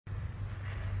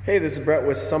Hey, this is Brett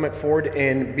with Summit Ford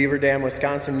in Beaver Dam,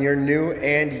 Wisconsin, your new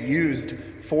and used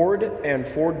Ford and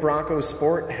Ford Bronco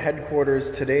Sport headquarters.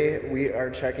 Today we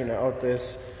are checking out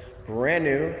this brand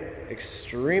new,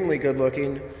 extremely good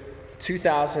looking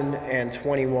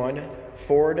 2021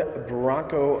 Ford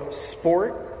Bronco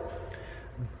Sport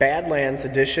Badlands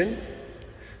edition.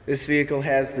 This vehicle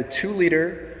has the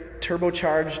 2-liter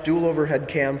turbocharged dual overhead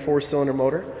cam 4-cylinder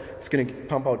motor. It's going to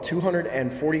pump out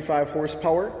 245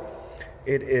 horsepower.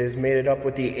 It is mated up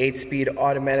with the 8-speed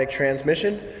automatic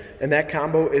transmission, and that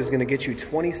combo is going to get you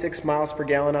 26 miles per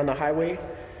gallon on the highway,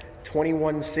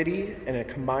 21 city, and a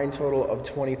combined total of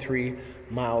 23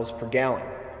 miles per gallon.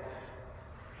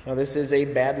 Now this is a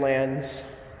Badlands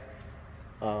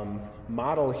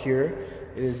model here.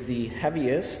 It is the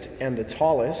heaviest and the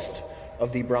tallest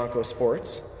of the Bronco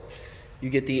Sports. You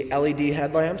get the LED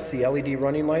headlamps, the LED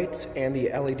running lights, and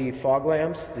the LED fog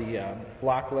lamps, the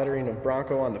block lettering of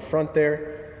Bronco on the front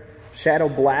there. Shadow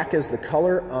black is the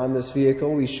color on this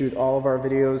vehicle. We shoot all of our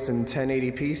videos in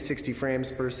 1080p, 60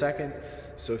 frames per second.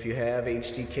 So if you have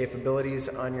HD capabilities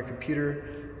on your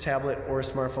computer, tablet, or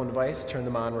smartphone device, turn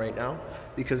them on right now,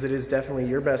 because it is definitely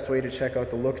your best way to check out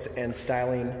the looks and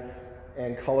styling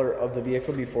and color of the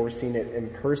vehicle before seeing it in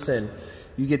person.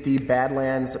 You get the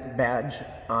Badlands badge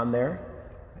on there,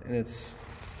 and it's,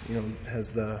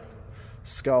 has the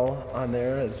skull on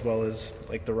there as well as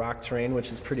like the rock terrain,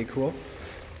 which is pretty cool.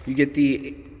 You get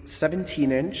the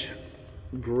 17-inch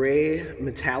gray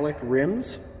metallic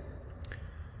rims,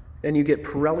 and you get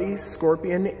Pirelli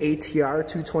Scorpion ATR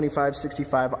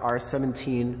 225/65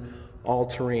 R17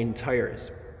 all-terrain tires.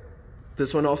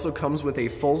 This one also comes with a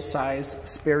full-size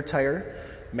spare tire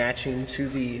matching to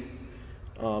the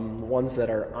ones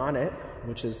that are on it,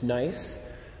 which is nice.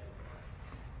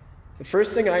 The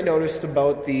first thing I noticed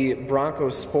about the Bronco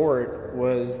Sport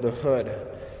was the hood.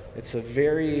 It's a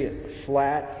very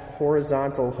flat,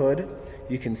 horizontal hood.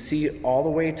 You can see all the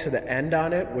way to the end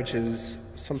on it, which is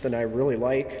something I really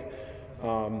like.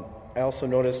 I also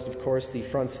noticed, of course, the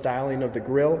front styling of the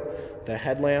grille, the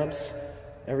headlamps.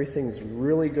 Everything's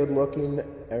really good looking.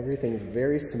 Everything's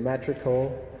very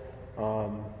symmetrical.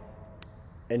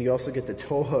 And you also get the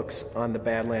tow hooks on the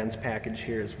Badlands package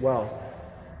here as well.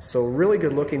 So really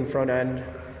good looking front end,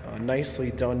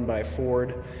 nicely done by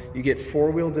Ford. You get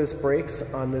 4-wheel disc brakes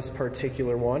on this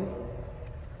particular one.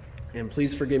 And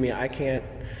please forgive me, I can't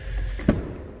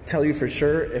tell you for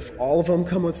sure if all of them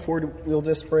come with 4-wheel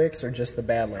disc brakes or just the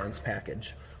Badlands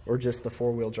package or just the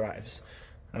 4-wheel drives.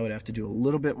 I would have to do a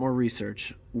little bit more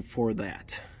research for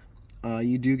that.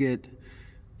 You do get,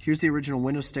 here's the original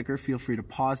window sticker. Feel free to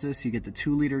pause this. You get the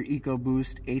 2-liter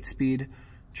EcoBoost 8-speed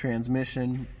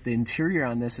transmission. The interior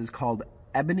on this is called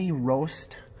Ebony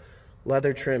Roast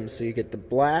leather trim. So you get the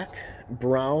black,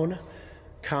 brown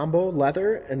combo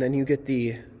leather, and then you get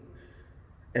the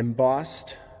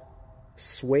embossed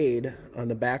suede on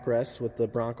the backrest with the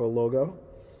Bronco logo.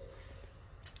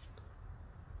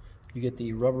 You get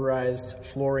the rubberized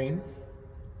flooring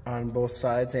on both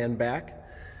sides and back.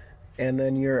 And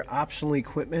then your optional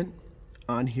equipment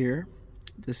on here.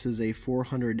 This is a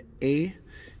 400A.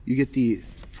 You get the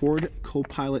Ford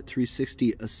Copilot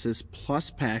 360 Assist Plus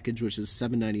package, which is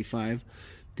 $795.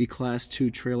 The Class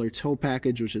 2 Trailer Tow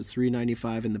package, which is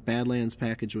 $395, and the Badlands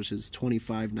package, which is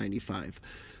 $25.95.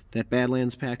 That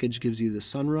Badlands package gives you the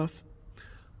sunroof,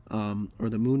 or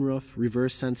the moonroof,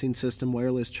 reverse sensing system,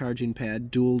 wireless charging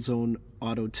pad, dual zone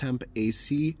auto temp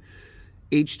AC,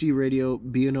 HD radio,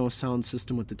 B&O sound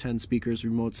system with the 10 speakers,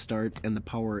 remote start, and the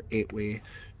power 8-way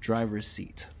driver's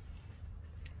seat.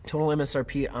 Total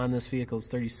MSRP on this vehicle is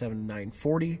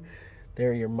 $37,940. There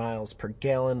are your miles per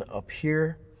gallon up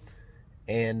here,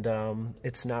 and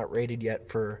it's not rated yet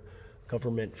for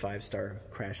government 5-star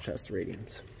crash test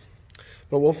ratings.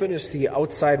 But we'll finish the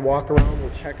outside walk around.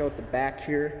 We'll check out the back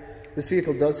here. This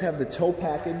vehicle does have the tow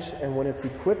package, and when it's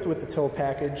equipped with the tow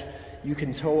package, you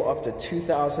can tow up to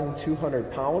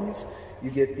 2,200 pounds. You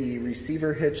get the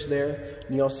receiver hitch there,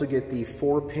 and you also get the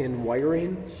 4-pin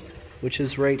wiring, which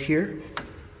is right here.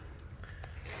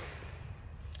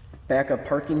 Backup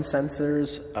parking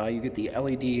sensors. You get the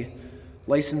LED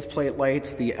license plate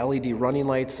lights, the LED running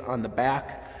lights on the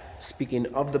back. Speaking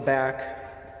of the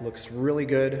back, looks really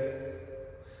good.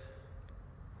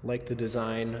 Like the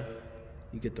design.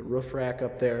 You get the roof rack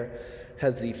up there.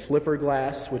 Has the flipper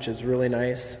glass, which is really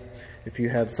nice. If you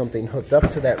have something hooked up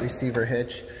to that receiver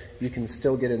hitch, you can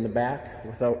still get in the back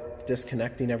without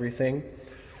disconnecting everything.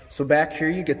 So back here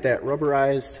you get that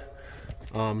rubberized,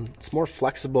 it's more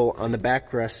flexible on the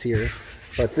backrest here,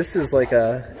 but this is like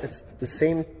it's the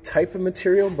same type of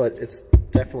material, but it's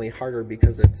definitely harder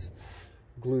because it's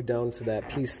glued down to that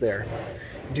piece there.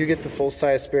 do get the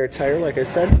full-size spare tire, like I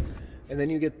said, and then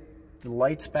you get the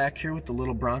lights back here with the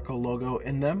little Bronco logo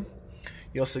in them.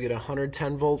 You also get a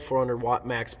 110 volt 400 watt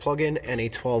max plug-in and a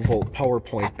 12 volt power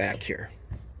point back here.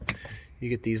 You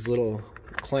get these little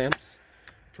clamps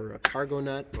for a cargo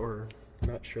nut, or I'm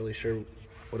not really sure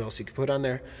what else you could put on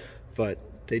there, but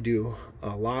they do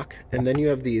lock. And then you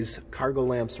have these cargo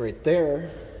lamps right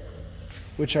there,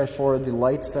 which are for the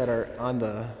lights that are on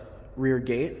the rear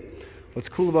gate. What's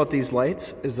cool about these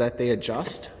lights is that they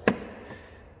adjust,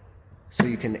 so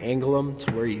you can angle them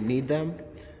to where you need them,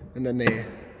 and then they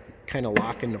kind of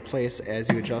lock into place as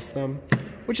you adjust them,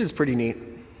 which is pretty neat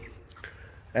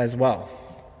as well.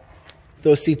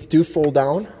 Those seats do fold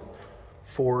down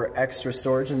for extra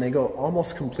storage, and they go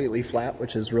almost completely flat,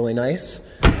 which is really nice.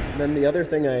 And then the other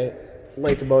thing I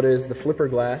like about it is the flipper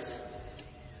glass,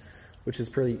 which is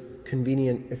pretty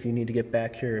convenient if you need to get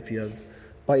back here if you have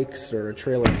bikes or a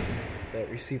trailer, that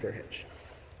receiver hitch.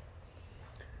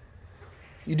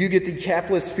 You do get the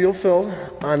capless fuel fill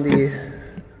on the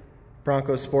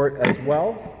Bronco Sport as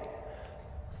well.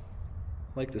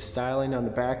 Like the styling on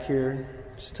the back here,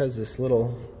 just has this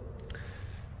little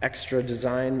extra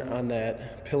design on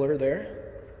that pillar there.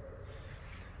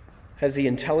 Has the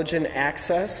intelligent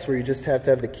access where you just have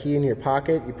to have the key in your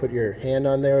pocket. You put your hand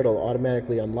on there, it'll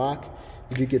automatically unlock.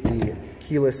 You do get the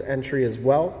keyless entry as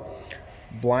well.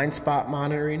 Blind spot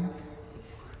monitoring.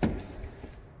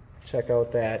 Check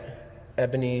out that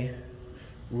Ebony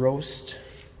roast.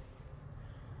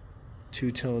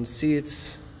 Two-tone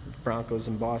seats. Broncos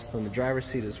embossed on the driver's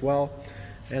seat as well.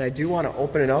 And I do want to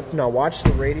open it up. Now watch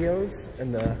the radios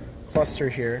and the cluster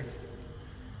here.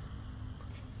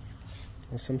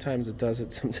 Well, sometimes it does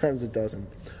it, sometimes it doesn't.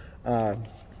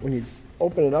 When you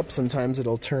open it up, sometimes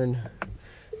it'll turn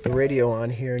the radio on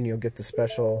here and you'll get the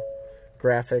special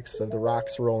graphics of the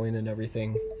rocks rolling and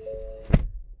everything.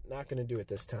 Not going to do it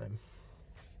this time.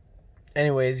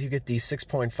 Anyways, you get the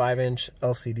 6.5-inch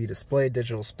LCD display,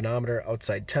 digital speedometer,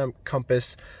 outside temp,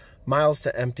 compass, miles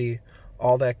to empty,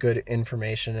 all that good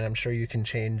information, and I'm sure you can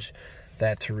change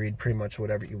that to read pretty much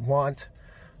whatever you want.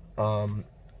 On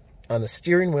the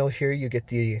steering wheel here, you get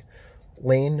the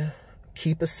lane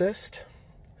keep assist,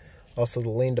 also the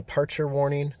lane departure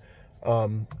warning,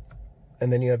 and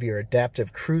then you have your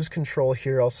adaptive cruise control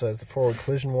here, also has the forward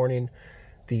collision warning,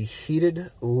 the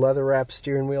heated leather wrap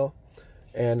steering wheel,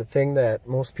 and the thing that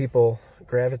most people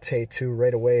gravitate to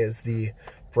right away is the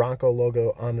Bronco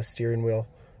logo on the steering wheel.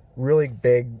 Really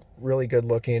big, really good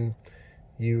looking.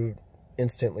 You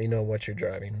instantly know what you're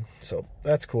driving, so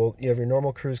that's cool. You have your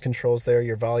normal cruise controls there,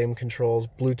 your volume controls,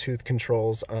 Bluetooth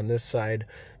controls on this side,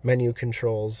 menu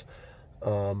controls,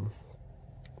 and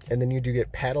then you do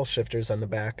get paddle shifters on the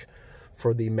back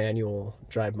for the manual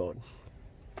drive mode.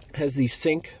 It has the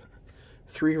Sync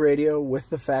 3 radio with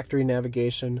the factory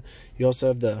navigation. You also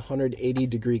have the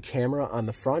 180-degree camera on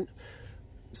the front,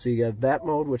 so you have that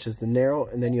mode, which is the narrow,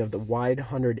 and then you have the wide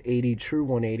 180 true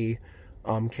 180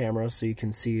 camera, so you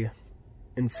can see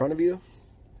in front of you.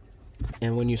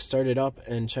 And when you start it up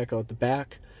and check out the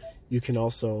back, you can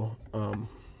also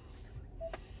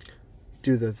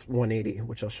do the 180,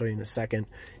 which I'll show you in a second.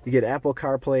 You get Apple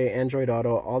CarPlay, Android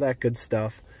Auto, all that good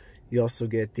stuff. You also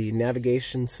get the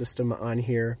navigation system on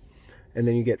here, and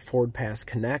then you get Ford Pass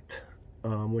Connect,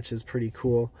 which is pretty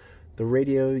cool. The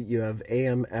radio, you have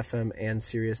AM, FM, and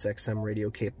Sirius XM radio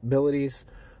capabilities.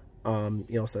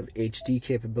 You also have HD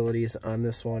capabilities on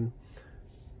this one.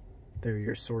 There are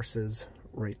your sources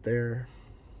right there.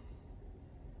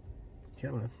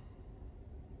 Come on.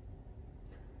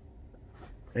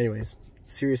 Anyways,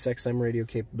 Sirius XM radio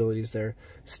capabilities there.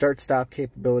 Start-stop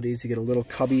capabilities. You get a little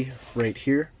cubby right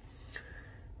here.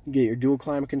 You get your dual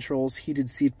climate controls, heated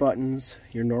seat buttons,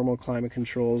 your normal climate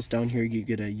controls. Down here you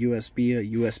get a USB, a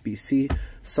USB-C,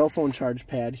 cell phone charge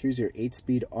pad. Here's your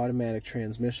 8-speed automatic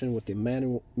transmission with the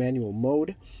manual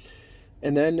mode.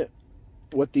 And then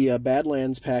what the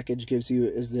Badlands package gives you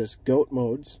is this GOAT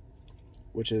modes,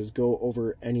 which is go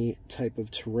over any type of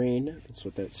terrain. That's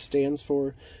what that stands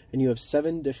for. And you have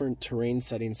 7 different terrain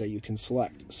settings that you can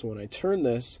select. So when I turn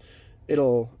this,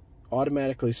 it'll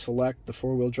automatically select the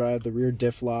 4-wheel drive, the rear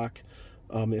diff lock,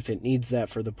 if it needs that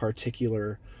for the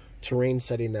particular terrain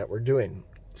setting that we're doing.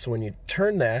 So when you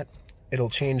turn that, it'll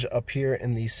change up here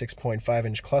in the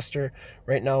 6.5-inch cluster.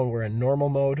 Right now we're in normal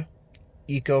mode,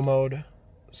 eco mode,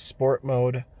 sport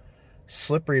mode,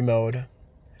 slippery mode,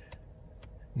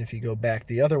 and if you go back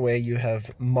the other way, you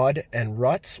have mud and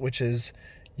ruts, which is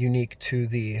unique to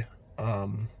the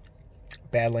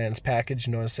Badlands package.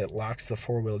 Notice it locks the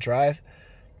 4-wheel drive.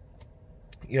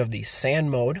 You have the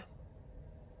sand mode,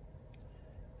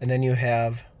 and then you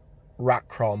have rock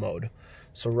crawl mode.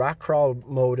 So rock crawl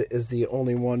mode is the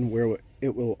only one where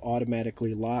it will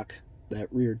automatically lock that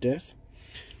rear diff.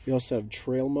 We also have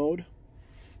trail mode,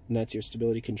 and that's your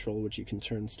stability control, which you can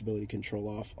turn stability control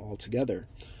off altogether.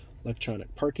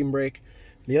 Electronic parking brake.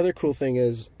 The other cool thing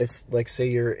is, if, like, say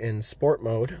you're in sport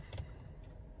mode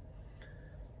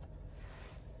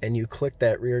and you click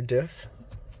that rear diff,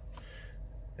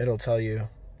 it'll tell you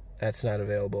that's not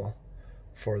available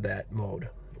for that mode,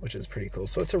 which is pretty cool.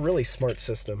 So it's a really smart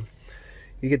system.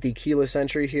 You get the keyless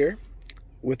entry here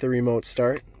with the remote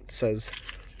start. It says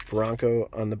Bronco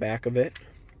on the back of it.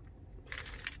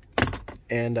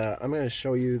 And I'm going to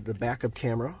show you the backup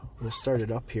camera. I'm going to start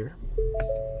it up here.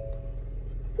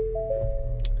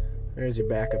 There's your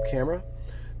backup camera.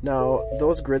 Now,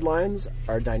 those grid lines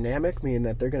are dynamic, meaning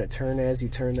that they're going to turn as you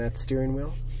turn that steering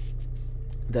wheel.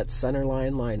 That center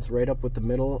line lines right up with the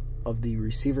middle of the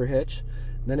receiver hitch.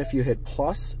 And then if you hit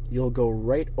plus, you'll go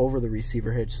right over the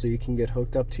receiver hitch, so you can get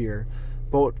hooked up to your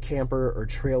boat, camper, or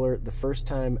trailer the first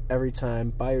time, every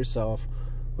time, by yourself,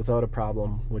 without a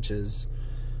problem, which is,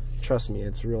 trust me,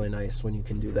 it's really nice when you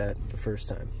can do that the first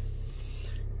time.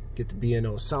 Get the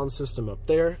B&O sound system up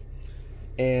there.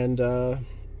 And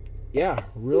yeah,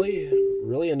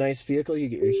 really a nice vehicle. You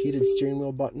get your heated steering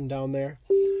wheel button down there.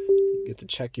 You get to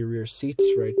check your rear seats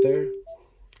right there.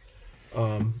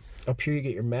 Up here you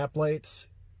get your map lights,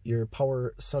 your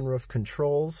power sunroof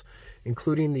controls,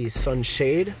 including the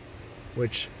sunshade,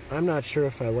 which I'm not sure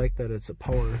if I like that it's a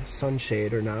power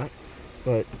sunshade or not,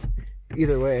 but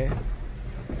either way,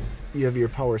 you have your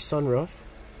power sunroof,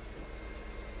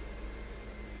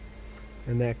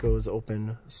 and that goes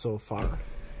open so far.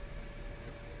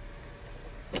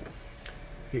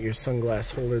 Get your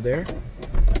sunglass holder there.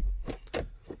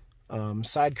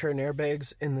 Side curtain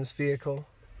airbags in this vehicle,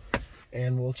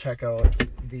 and we'll check out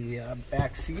the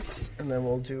back seats, and then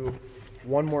we'll do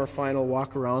one more final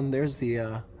walk around. There's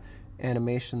the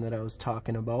animation that I was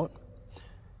talking about.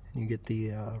 And you get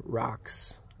the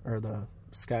rocks, or the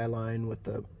skyline with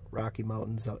the Rocky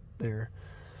Mountains out there.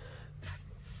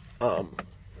 And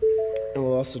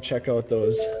we'll also check out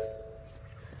those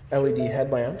LED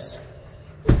headlamps.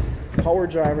 Power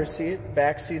driver's seat.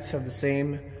 Back seats have the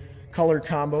same color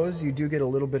combos. You do get a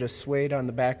little bit of suede on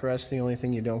the backrest. The only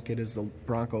thing you don't get is the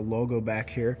Bronco logo back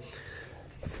here.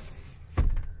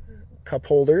 Cup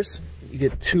holders. You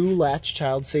get 2 latch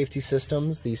child safety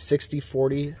systems, the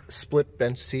 60/40 split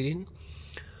bench seating,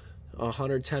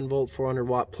 110 volt 400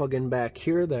 watt plug-in back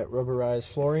here, that rubberized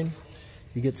flooring.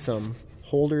 You get some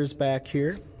holders back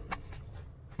here,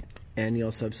 and you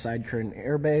also have side curtain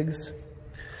airbags.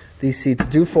 These seats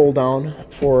do fold down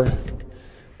for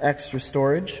extra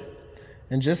storage.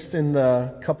 And just in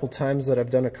the couple times that I've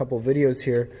done a couple videos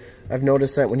here, I've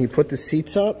noticed that when you put the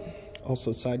seats up,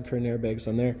 also side curtain airbags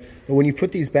on there, but when you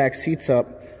put these back seats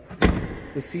up,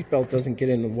 the seat belt doesn't get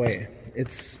in the way.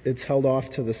 It's held off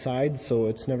to the side, so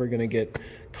it's never going to get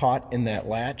caught in that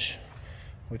latch,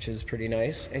 which is pretty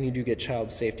nice. And you do get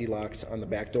child safety locks on the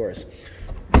back doors.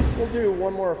 We'll do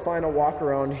one more final walk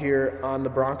around here on the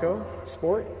Bronco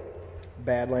Sport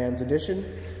Badlands Edition.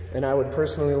 And I would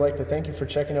personally like to thank you for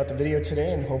checking out the video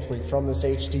today, and hopefully from this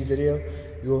HD video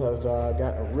you will have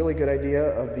gotten a really good idea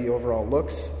of the overall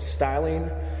looks, styling,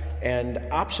 and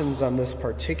options on this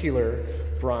particular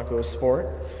Bronco Sport.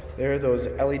 There are those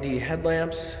LED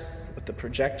headlamps with the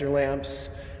projector lamps,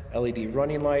 LED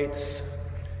running lights,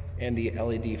 and the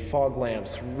LED fog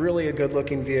lamps. Really a good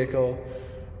looking vehicle.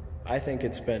 I think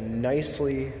it's been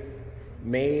nicely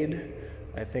made.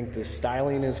 I think the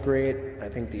styling is great. I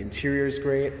think the interior is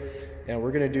great. And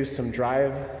we're gonna do some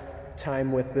drive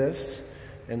time with this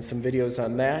and some videos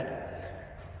on that.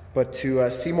 But to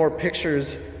see more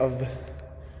pictures of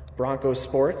Bronco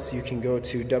Sports, you can go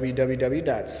to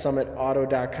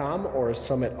www.summitauto.com or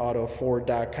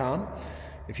summitAutoFord.com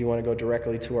if you want to go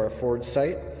directly to our Ford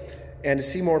site. And to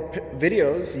see more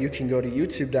videos, you can go to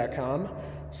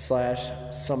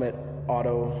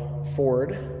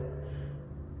youtube.com/summitAutoFord.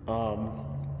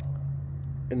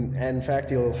 And in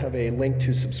fact, you'll have a link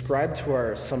to subscribe to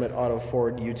our Summit Auto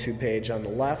Ford YouTube page on the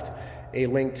left, a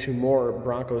link to more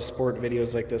Bronco Sport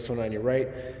videos like this one on your right,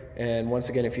 and once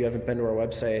again, if you haven't been to our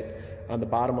website, on the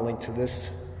bottom a link to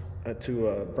this,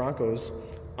 to Broncos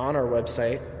on our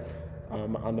website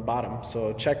on the bottom.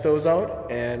 So check those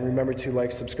out, and remember to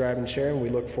like, subscribe, and share, and we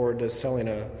look forward to selling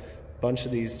a bunch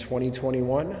of these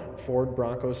 2021 Ford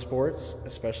Bronco Sports,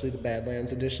 especially the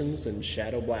Badlands editions in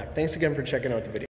Shadow Black. Thanks again for checking out the video.